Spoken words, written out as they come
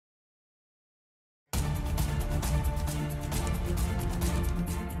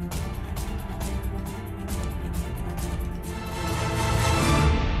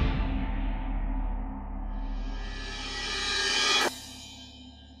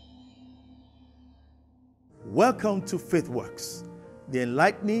Welcome to Faith Works, the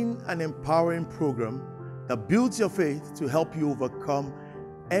enlightening and empowering program that builds your faith to help you overcome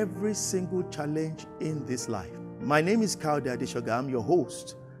every single challenge in this life. My name is Kayode Adeshoga. I'm your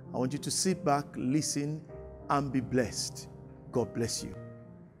host. I want you to sit back, listen, and be blessed. God bless you.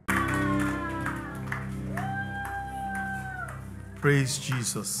 Praise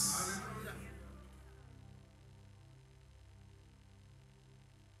Jesus.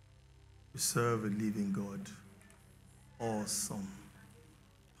 We serve a living God. Awesome,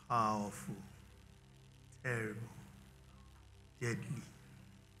 powerful, terrible, deadly.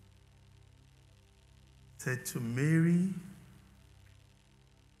 Said to Mary,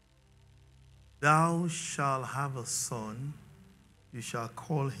 "Thou shalt have a son, you shall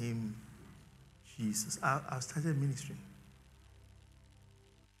call him Jesus." I started ministering.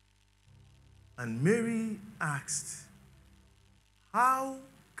 And Mary asked, "How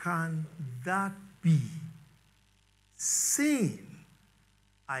can that be? Seeing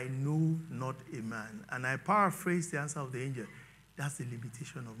I know not a man." And I paraphrase the answer of the angel. That's the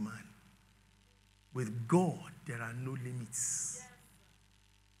limitation of man. With God, there are no limits.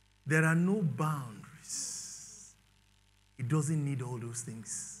 There are no boundaries. He doesn't need all those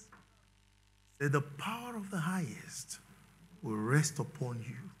things. So the power of the highest will rest upon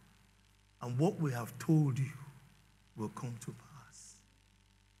you. And what we have told you will come to pass.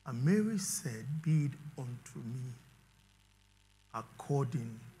 And Mary said, "Be it unto me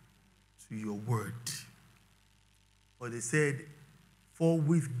according to your word." But they said, "For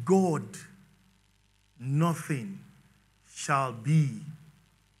with God nothing shall be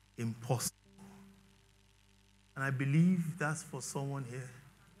impossible." And I believe that's for someone here.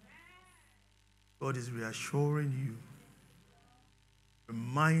 God is reassuring you,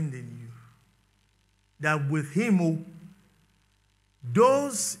 reminding you that with him,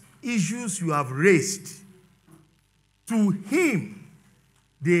 those issues you have raised, to him,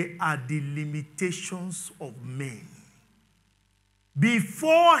 they are the limitations of men.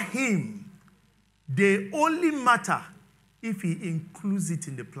 Before him, they only matter if he includes it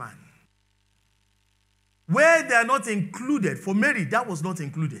in the plan. Where they are not included, for Mary, that was not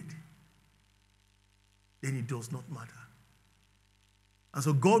included, then it does not matter. And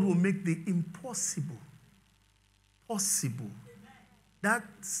so God will make the impossible possible.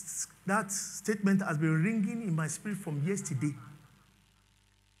 That statement has been ringing in my spirit from yesterday.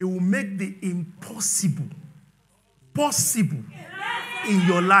 It will make the impossible possible in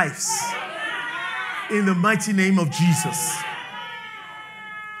your lives. In the mighty name of Jesus.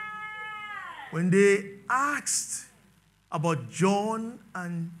 When they asked about John,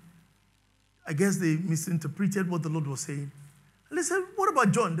 and I guess they misinterpreted what the Lord was saying. And they said, "What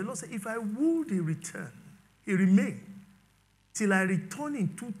about John?" The Lord said, "If I would he return, he remain till I return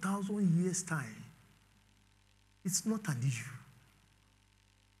in 2,000 years' time, it's not an issue."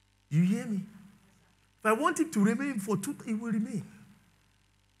 You hear me? If I want him to remain for he will remain.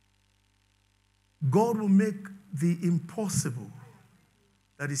 God will make the impossible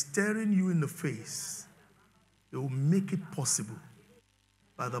that is staring you in the face, he will make it possible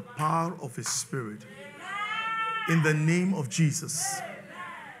by the power of his Spirit. In the name of Jesus.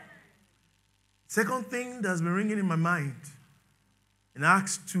 Second thing that's been ringing in my mind, in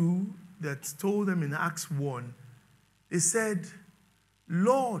Acts 2, that told them in Acts 1, they said,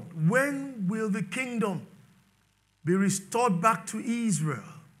 "Lord, when will the kingdom be restored back to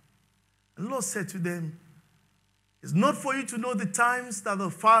Israel?" And the Lord said to them, "It's not for you to know the times that the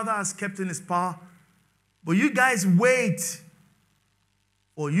Father has kept in his power, but you guys wait,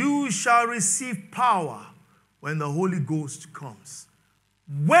 for you shall receive power when the Holy Ghost comes."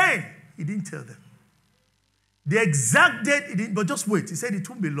 When? He didn't tell them. The exact date, he didn't, but just wait. He said it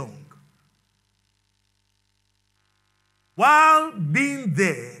won't be long. While being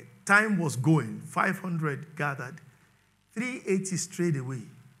there, time was going. 500 gathered. 380 strayed away.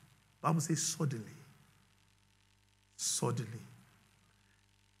 The Bible says suddenly. Suddenly.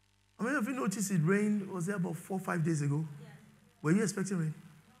 How many of you noticed it rained? Was there about 4 or 5 days ago? Yeah. Were you expecting rain?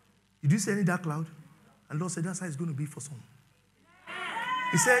 Did you see any dark cloud? And Lord said, that's how it's going to be for some.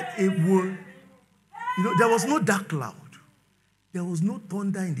 He said it will. You know, there was no dark cloud. There was no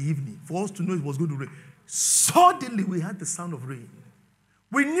thunder in the evening for us to know it was going to rain. Suddenly, we had the sound of rain.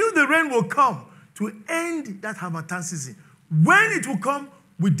 We knew the rain will come to end that Harmattan season. When it will come,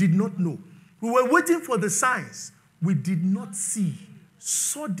 we did not know. We were waiting for the signs. We did not see.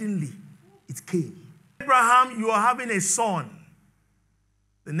 Suddenly, it came. Abraham, you are having a son.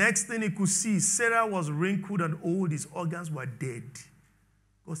 The next thing he could see, Sarah was wrinkled and old. His organs were dead.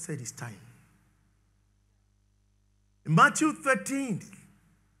 God said it's time. In Matthew 13,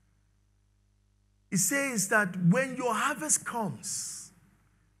 It says that when your harvest comes,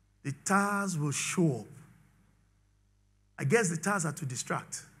 the tares will show up. I guess the tares are to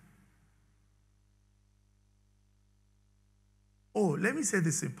distract. Oh, let me say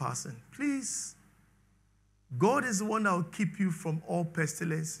this in passing. Please, God is the one that will keep you from all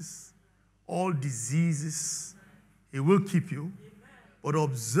pestilences, all diseases. He will keep you. But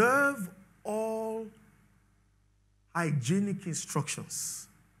observe all hygienic instructions.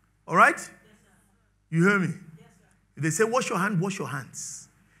 All right? You hear me? If they say, wash your hand, wash your hands.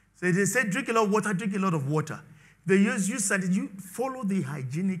 So if they say, drink a lot of water, drink a lot of water. If they use sanitizer, you follow the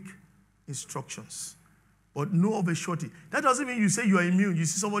hygienic instructions. But no of a shorty. That doesn't mean you say you are immune. You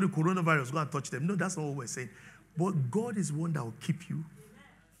see somebody with coronavirus, go and touch them. No, that's not what we're saying. But God is one that will keep you,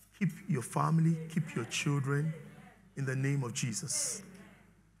 keep your family, keep your children in the name of Jesus.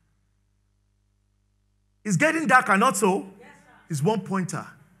 It's getting darker, not so? It's one pointer.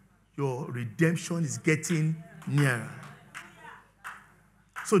 Your redemption is getting nearer.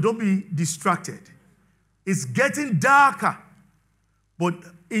 So don't be distracted. It's getting darker. But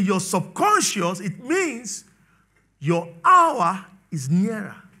in your subconscious, it means your hour is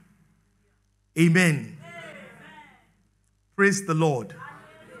nearer. Amen. Praise the Lord.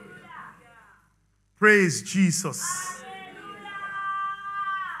 Praise Jesus.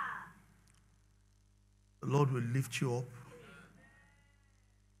 The Lord will lift you up,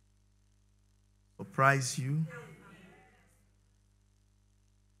 surprise you,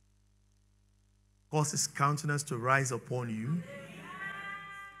 cause his countenance to rise upon you,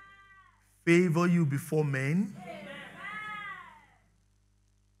 favor you before men,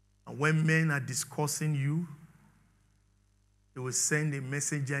 and when men are discussing you, he will send a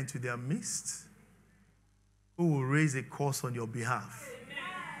messenger into their midst who will raise a cause on your behalf.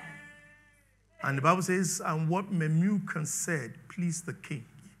 And the Bible says, and what Memucan said pleased the king.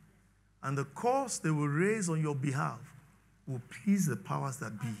 And the cause they will raise on your behalf will please the powers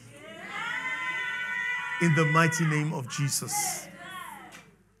that be. In the mighty name of Jesus.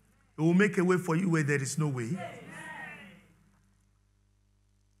 It will make a way for you where there is no way.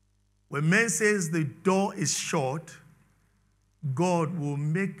 When man says the door is shut, God will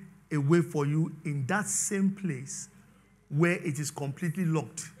make a way for you in that same place where it is completely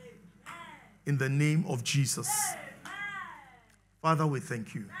locked. In the name of Jesus. Father, we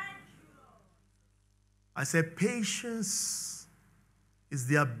thank you. I said patience is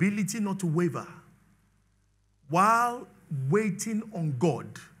the ability not to waver while waiting on God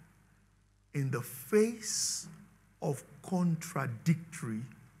in the face of contradictory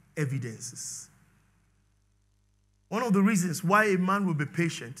evidences. One of the reasons why a man will be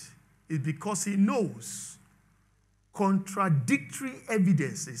patient is because he knows contradictory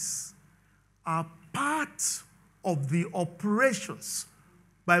evidences are part of the operations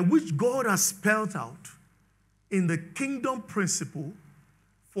by which God has spelled out in the kingdom principle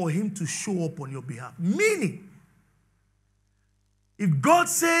for him to show up on your behalf. Meaning, if God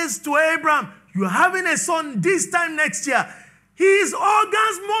says to Abraham, you're having a son this time next year, his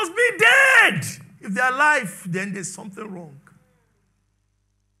organs must be dead. If they're alive, then there's something wrong.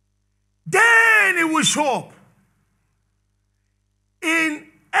 Then it will show up. In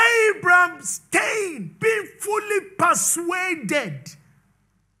Abraham staying, being fully persuaded.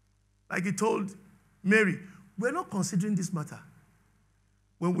 Like he told Mary, we're not considering this matter.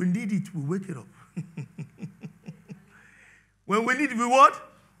 When we need it, we wake it up. When we need it, we what?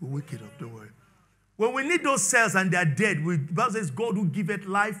 We wake it up, don't worry. When we need those cells and they're dead, the Bible says God will give it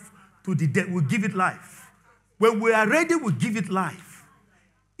life to the dead, will give it life. When we are ready, we'll give it life.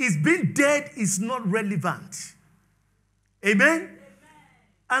 It's being dead is not relevant. Amen?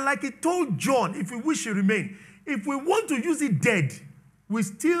 And like he told John, if we wish to remain, if we want to use it dead, we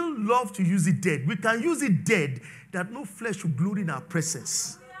still love to use it dead. We can use it dead that no flesh will glory in our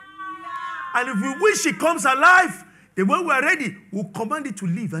presence. And if we wish it comes alive, then when we are ready, we'll command it to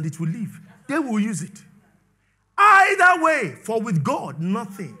live and it will live. Then we'll use it. Either way, for with God,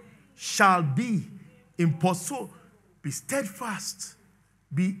 nothing shall be impossible. Be steadfast.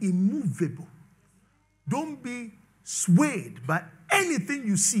 Be immovable. Don't be swayed by anything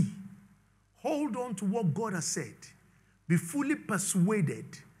you see. Hold on to what God has said. Be fully persuaded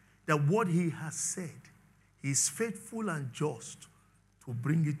that what he has said, he is faithful and just to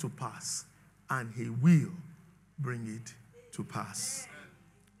bring it to pass. And he will bring it to pass.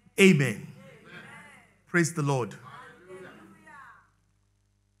 Amen. Amen. Praise the Lord. Hallelujah.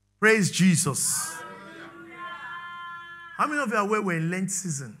 Praise Jesus. Hallelujah. How many of you are aware we're in Lent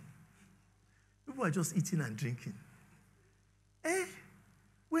season? People are just eating and drinking.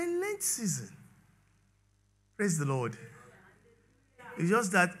 We're in Lent season. Praise the Lord. It's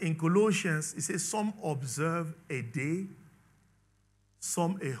just that in Colossians, it says some observe a day,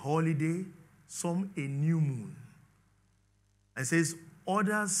 some a holiday, some a new moon. And it says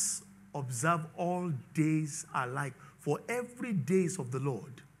others observe all days alike, for every day is of the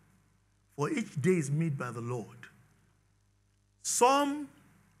Lord. For each day is made by the Lord. Some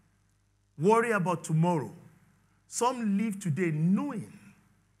worry about tomorrow. Some live today knowing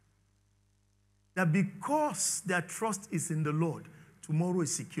that because their trust is in the Lord, tomorrow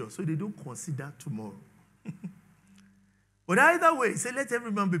is secure. So they don't consider tomorrow. But either way, say, let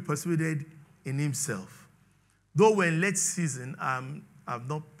every man be persuaded in himself. Though we're in late season, I've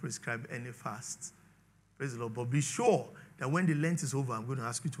not prescribed any fast. Praise the Lord. But be sure that when the Lent is over, I'm going to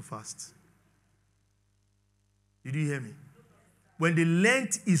ask you to fast. Did you hear me? When the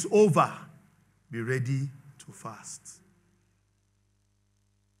Lent is over, be ready to fast.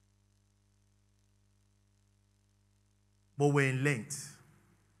 But we're in Lent.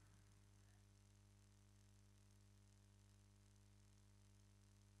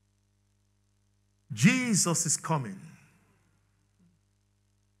 Jesus is coming.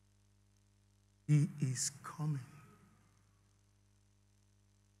 He is coming.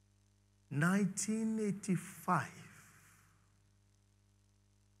 1985.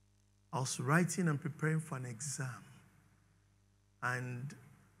 I was writing and preparing for an exam. And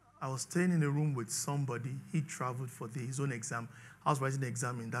I was staying in a room with somebody. He traveled for his own exam. I was writing the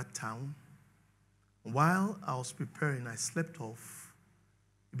exam in that town. While I was preparing, I slept off.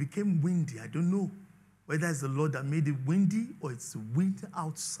 It became windy. I don't know whether it's the Lord that made it windy or it's the wind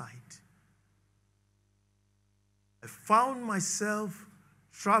outside. I found myself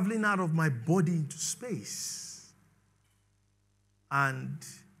traveling out of my body into space. And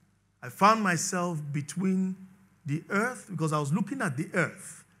I found myself between the earth, because I was looking at the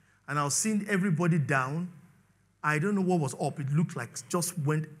earth, and I was seeing everybody down. I don't know what was up. It looked like it just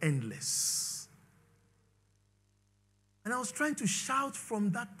went endless. And I was trying to shout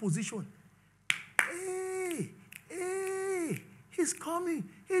from that position, hey, hey, he's coming,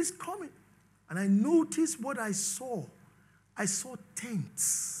 he's coming. And I noticed what I saw. I saw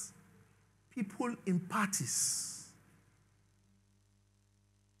tents, people in parties.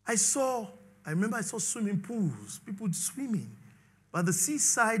 I remember I saw swimming pools, people swimming by the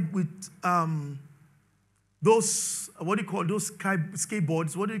seaside with those, what do you call those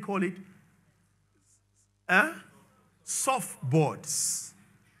skateboards? What do you call it? Softboards.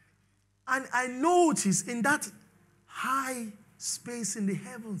 And I noticed in that high space in the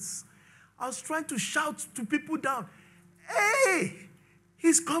heavens, I was trying to shout to people down, hey,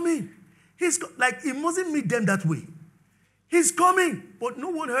 he's coming. Like, it mustn't meet them that way. He's coming. But no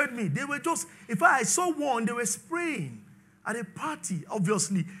one heard me. They were just, in fact, I saw one, they were spraying at a party,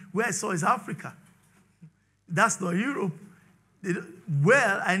 obviously, where I saw is Africa. That's not Europe.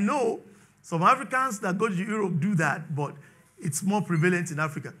 Well, I know some Africans that go to Europe do that, but it's more prevalent in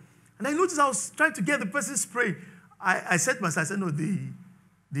Africa. And I noticed I was trying to get the person spraying. I said to myself, I said, no, the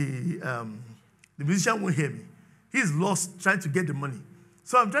musician won't hear me. He's lost trying to get the money.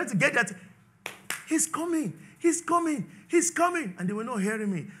 So I'm trying to get that. He's coming. He's coming. He's coming. And they were not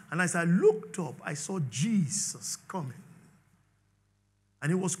hearing me. And as I looked up, I saw Jesus coming.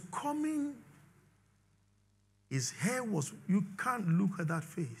 And he was coming. His hair was, you can't look at that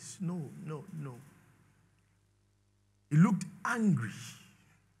face. No, no, no. He looked angry.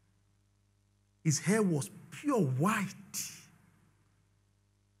 His hair was pure white.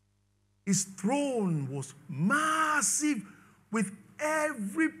 His throne was massive with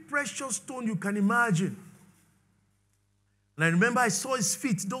every precious stone you can imagine. And I remember I saw his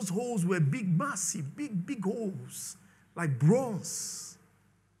feet. Those holes were big, massive, big holes, like bronze.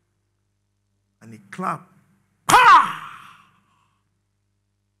 And he clapped. Pa!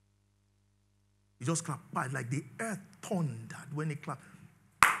 He just clapped, like the earth thundered when he clapped.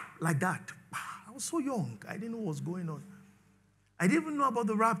 Like that. I was so young. I didn't know what was going on. I didn't even know about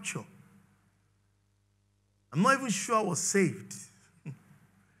the rapture. I'm not even sure I was saved. I'm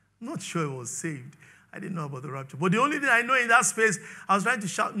not sure I was saved. I didn't know about the rapture. But the only thing I know in that space, I was trying to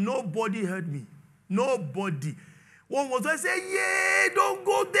shout. Nobody heard me. Nobody. One was I said, yeah, don't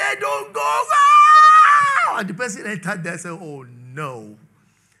go there, don't go. Ah! And the person entered there and said, oh, no.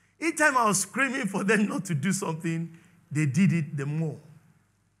 Each time I was screaming for them not to do something, they did it the more.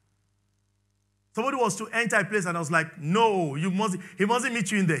 Somebody was to enter a place and I was like, no, he mustn't meet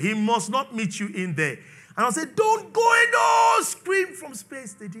you in there. He must not meet you in there. And I said, don't go in, no! Scream from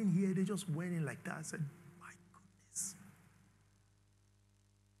space. They didn't hear. They just went in like that. I said, my goodness.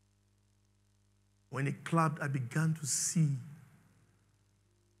 When it clapped, I began to see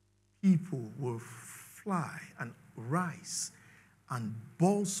people will fly and rise and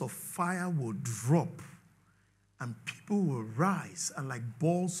balls of fire will drop, and people will rise, and like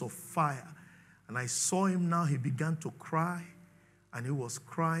balls of fire. And I saw him now, he began to cry, and he was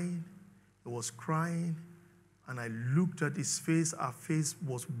crying, and I looked at his face, our face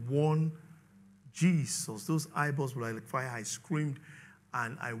was one. Jesus, those eyeballs were like fire. I screamed,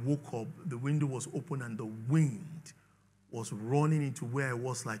 and I woke up. The window was open, and the wind was running into where I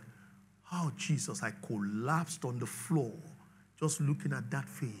was, like, oh, Jesus. I collapsed on the floor just looking at that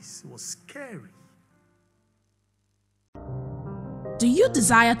face. It was scary. Do you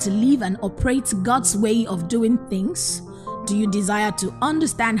desire to live and operate God's way of doing things? Do you desire to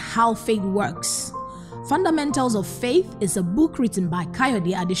understand how faith works? Fundamentals of Faith is a book written by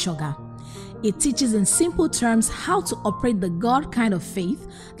Kayode Adeshoga. It teaches in simple terms how to operate the God kind of faith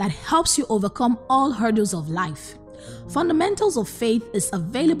that helps you overcome all hurdles of life. Fundamentals of Faith is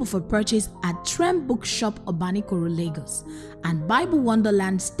available for purchase at Trem Bookshop, Obanikoro, Lagos, and Bible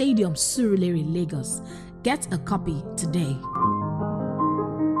Wonderland Stadium, Surulere, Lagos. Get a copy today.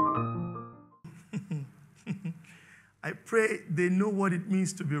 I pray they know what it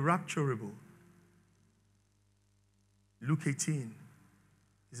means to be rapturable. Luke 18,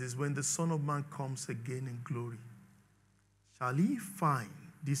 it says, when the Son of Man comes again in glory, shall he find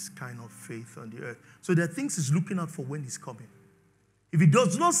this kind of faith on the earth? So there are things he's looking out for when he's coming. If he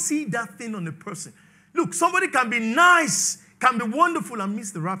does not see that thing on a person, look, somebody can be nice, can be wonderful and miss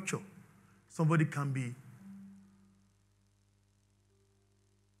the rapture. Somebody can be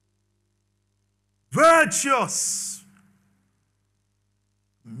virtuous,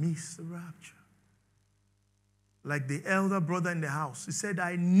 miss the rapture. Like the elder brother in the house, he said,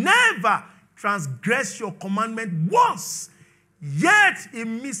 I never transgressed your commandment once, yet he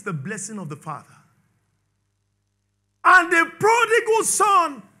missed the blessing of the Father. And the prodigal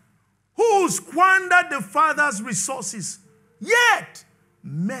son, who squandered the Father's resources, yet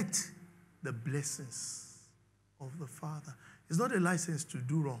met the blessings of the Father. It's not a license to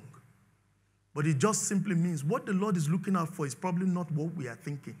do wrong, but it just simply means what the Lord is looking out for is probably not what we are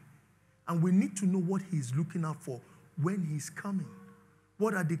thinking. And we need to know what he's looking out for when he's coming.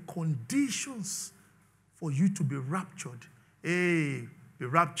 What are the conditions for you to be raptured? Hey, be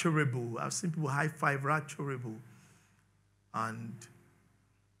rapturable. I've seen people high five rapturable. And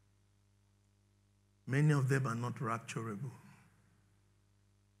many of them are not rapturable.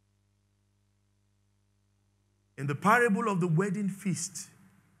 In the parable of the wedding feast,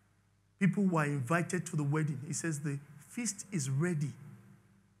 people were invited to the wedding. He says the feast is ready.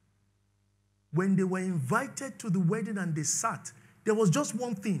 When they were invited to the wedding and they sat, there was just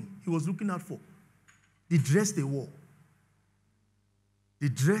one thing he was looking out for. The dress they wore. The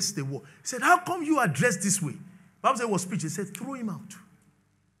dress they wore. He said, how come you are dressed this way? The Bible said it was speech. He said, throw him out.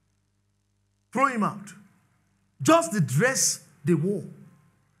 Throw him out. Just the dress they wore.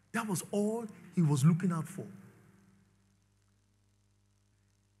 That was all he was looking out for.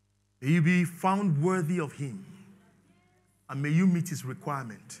 May you be found worthy of him. And may you meet his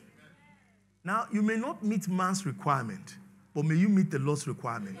requirement. Now, you may not meet man's requirement, but may you meet the Lord's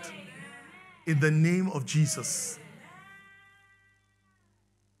requirement. In the name of Jesus.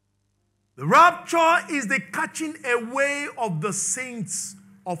 The rapture is the catching away of the saints,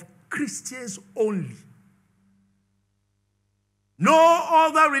 of Christians only. No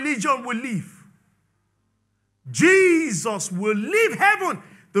other religion will live. Jesus will leave heaven,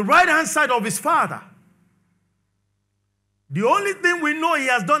 the right-hand side of his Father. The only thing we know he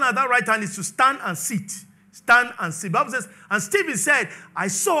has done at that right hand is to stand and sit. Stand and sit. The Bible says, and Stephen said, I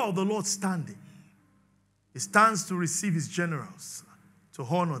saw the Lord standing. He stands to receive his generals, to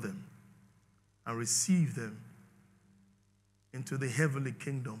honor them, and receive them into the heavenly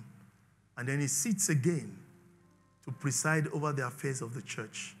kingdom. And then he sits again to preside over the affairs of the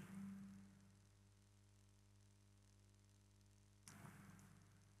church.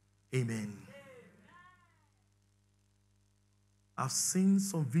 Amen. I've seen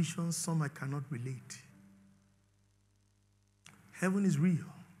some visions, some I cannot relate. Heaven is real.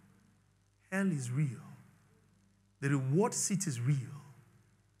 Hell is real. The reward seat is real.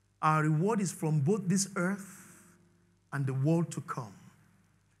 Our reward is from both this earth and the world to come.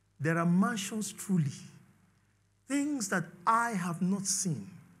 There are mansions truly. Things that eye have not seen,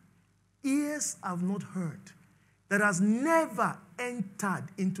 ears have not heard, that has never entered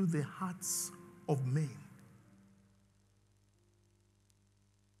into the hearts of men.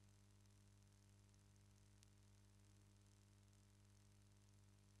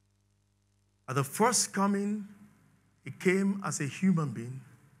 At the first coming, he came as a human being.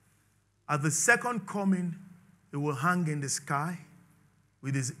 At the second coming, he will hang in the sky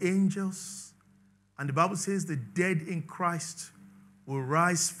with his angels. And the Bible says the dead in Christ will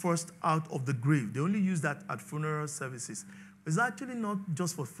rise first out of the grave. They only use that at funeral services. It's actually not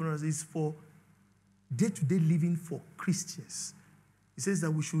just for funerals, it's for day-to-day living for Christians. It says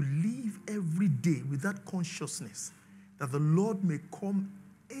that we should live every day with that consciousness that the Lord may come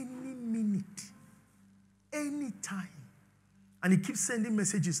any minute, any time. And he keeps sending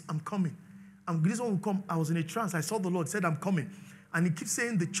messages, I'm coming. This one will come. I was in a trance. I saw the Lord, said, I'm coming. And he keeps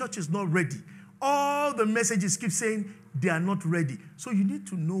saying the church is not ready. All the messages keep saying they are not ready. So you need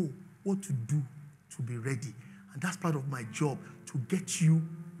to know what to do to be ready. And that's part of my job, to get you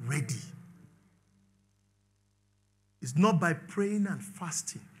ready. It's not by praying and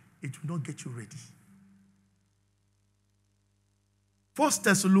fasting. It will not get you ready. 1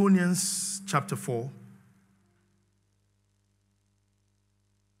 Thessalonians chapter 4.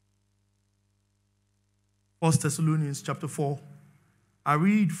 1 Thessalonians chapter 4. I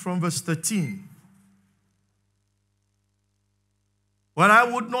read from verse 13. But I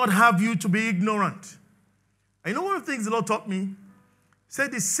would not have you to be ignorant. And you know one of the things the Lord taught me? He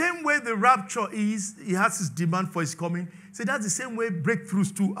said the same way the rapture is, he has his demand for his coming. He said that's the same way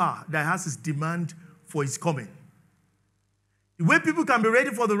breakthroughs too are, that has his demand for his coming. The way people can be ready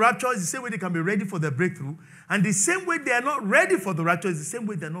for the rapture is the same way they can be ready for their breakthrough. And the same way they are not ready for the rapture is the same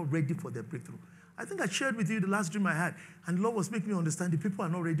way they are not ready for their breakthrough. I think I shared with you the last dream I had, and the Lord was making me understand the people are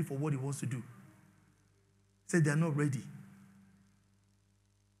not ready for what he wants to do. He said they are not ready.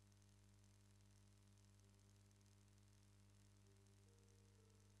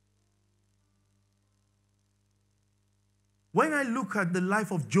 When I look at the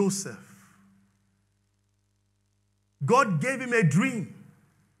life of Joseph, God gave him a dream.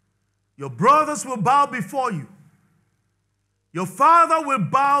 Your brothers will bow before you. Your father will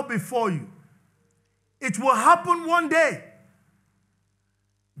bow before you. It will happen one day.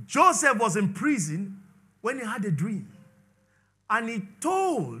 Joseph was in prison when he had a dream. And he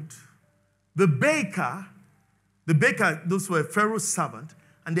told the baker, those were Pharaoh's servant,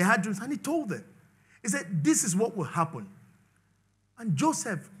 and they had dreams, and he told them. He said, this is what will happen. And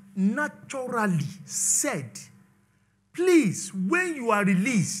Joseph naturally said, please, when you are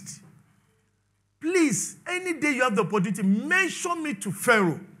released, please, any day you have the opportunity, mention me to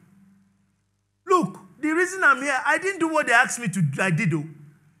Pharaoh. Look, the reason I'm here, I didn't do what they asked me to do. I did do.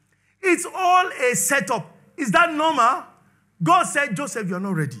 It's all a setup. Is that normal? God said, Joseph, you're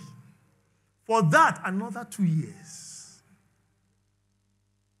not ready. For that, another 2 years.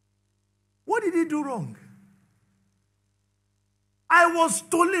 What did he do wrong? I was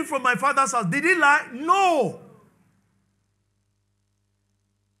stolen from my father's house. Did he lie? No.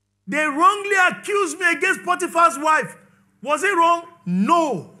 They wrongly accused me against Potiphar's wife. Was it wrong?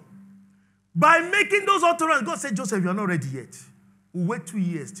 No. By making those utterances, God said, Joseph, you're not ready yet. We'll wait 2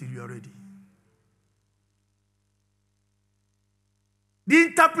 years till you're ready. The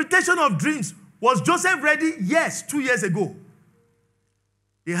interpretation of dreams, was Joseph ready? Yes, 2 years ago.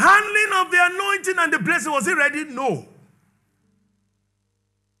 The handling of the anointing and the blessing, was he ready? No.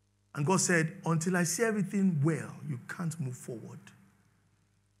 And God said, until I see everything well, you can't move forward.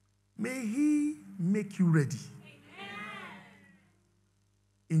 May he make you ready. Amen.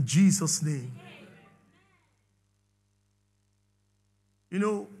 In Jesus' name. Amen. You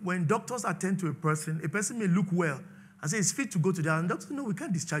know, when doctors attend to a person may look well and say it's fit to go to the and doctor, no, we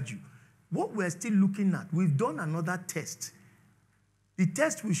can't discharge you. What we're still looking at, we've done another test. The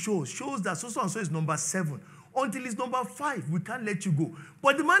test we shows that so and so is number 7. Until it's number 5, we can't let you go.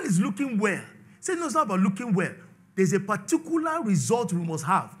 But the man is looking well. Say, no, it's not about looking well. There's a particular result we must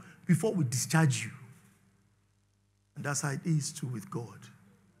have before we discharge you. And that's how it is too with God.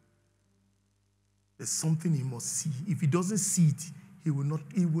 There's something he must see. If he doesn't see it, he will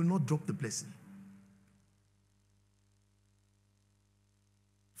not drop the blessing.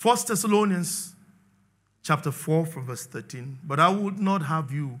 1 Thessalonians chapter 4 from verse 13. But I would not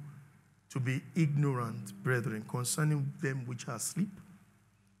have you to be ignorant, brethren, concerning them which are asleep,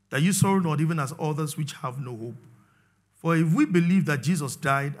 that you sorrow not, even as others which have no hope. For if we believe that Jesus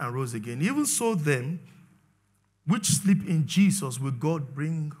died and rose again, even so them which sleep in Jesus will God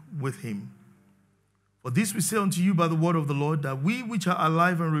bring with him. For this we say unto you by the word of the Lord, that we which are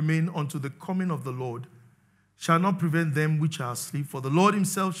alive and remain unto the coming of the Lord shall not prevent them which are asleep. For the Lord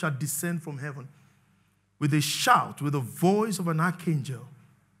himself shall descend from heaven with a shout, with the voice of an archangel,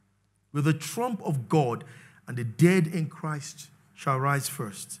 with the trump of God, and the dead in Christ shall rise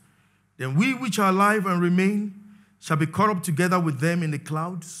first. Then we which are alive and remain shall be caught up together with them in the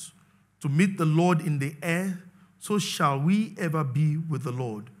clouds to meet the Lord in the air. So shall we ever be with the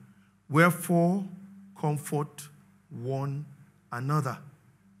Lord. Wherefore, comfort one another.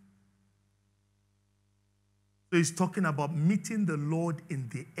 So he's talking about meeting the Lord in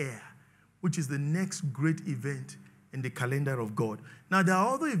the air, which is the next great event in the calendar of God. Now, there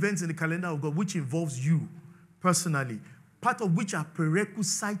are other events in the calendar of God which involves you personally, part of which are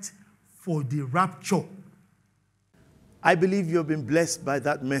prerequisites for the rapture. I believe you have been blessed by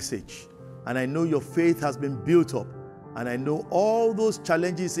that message, and I know your faith has been built up, and I know all those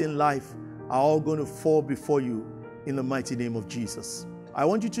challenges in life are all going to fall before you in the mighty name of Jesus. I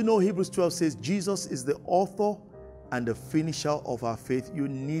want you to know Hebrews 12 says Jesus is the author and the finisher of our faith. You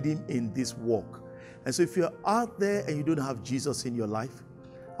need him in this walk. And so if you're out there and you don't have Jesus in your life,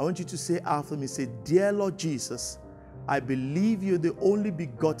 I want you to say after me, say, "Dear Lord Jesus, I believe you're the only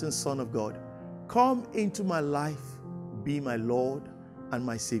begotten Son of God. Come into my life, be my Lord and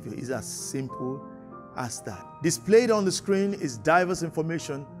my Savior." It's as simple as that. Displayed on the screen is diverse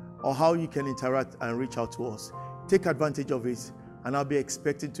information on how you can interact and reach out to us. Take advantage of it, and I'll be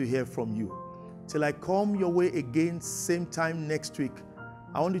expecting to hear from you. Till I come your way again, same time next week,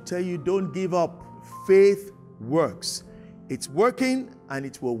 I want to tell you, don't give up. Faith works. It's working, and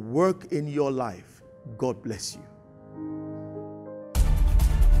it will work in your life. God bless you.